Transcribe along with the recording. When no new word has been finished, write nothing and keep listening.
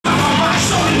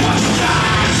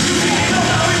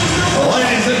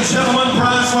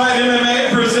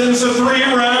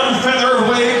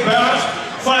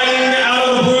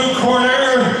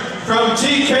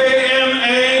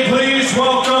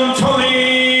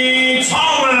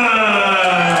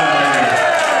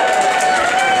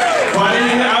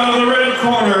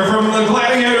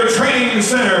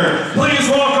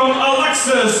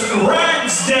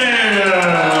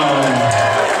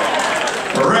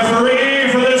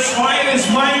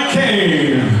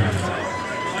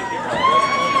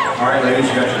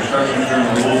ladies, you got your instructions during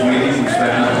the rules meeting. We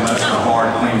expect nothing less than a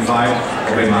hard, clean fight.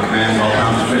 Obey my commands at all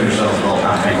times. Defend yourselves at all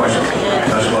times. Any questions?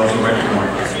 Best of luck. Go back to the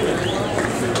morning.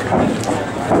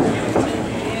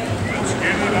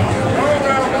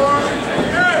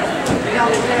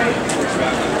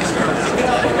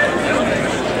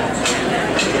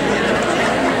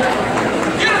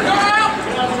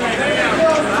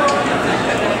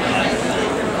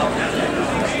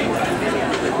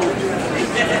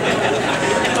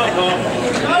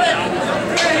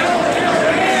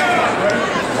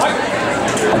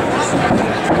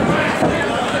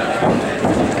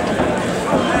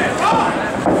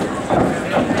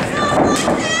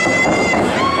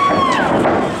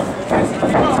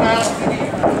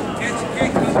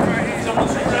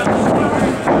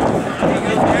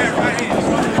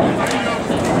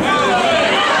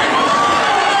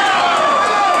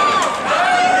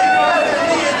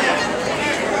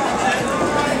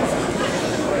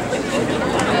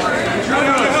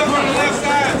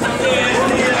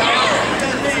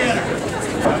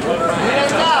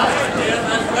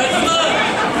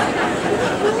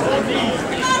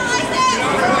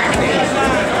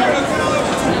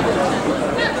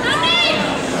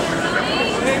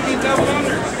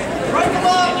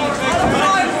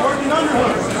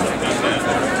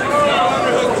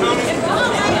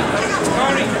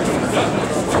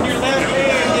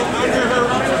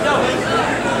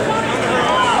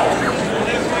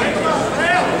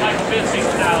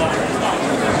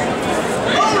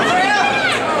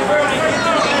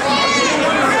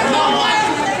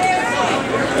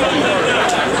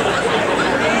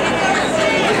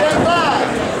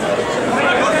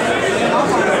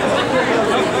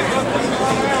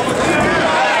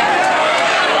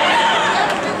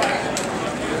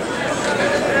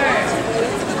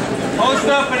 Post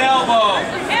up an elbow.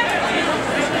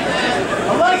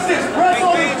 Alexis, press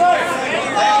on his face.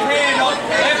 Left hand on the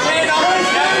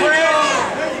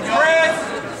press.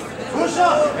 Push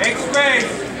up. Make space.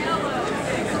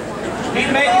 Keep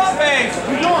making space.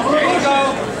 There you go.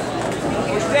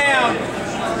 Push down.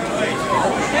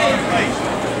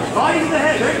 Body to the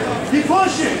head. Keep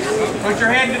pushing. Put your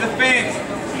head to the fence.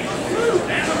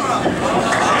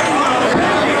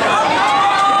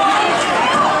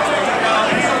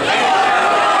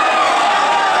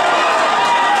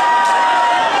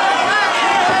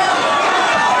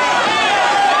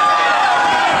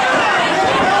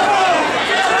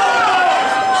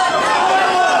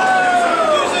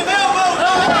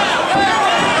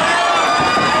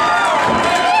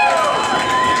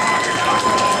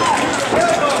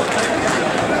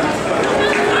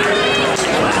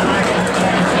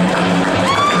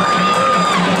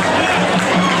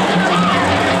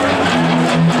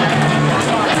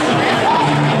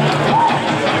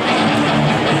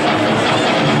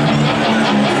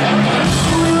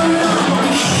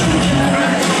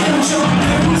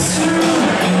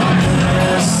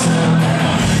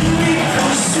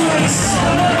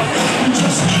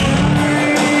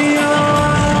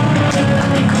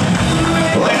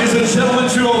 Ladies and gentlemen,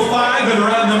 205 in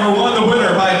round number 1, the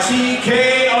winner by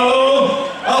TKO,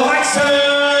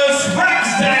 Alexis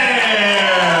Ragsdale.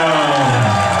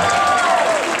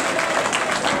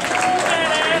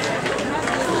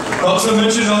 Folks, I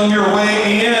mentioned on your way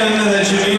in that you need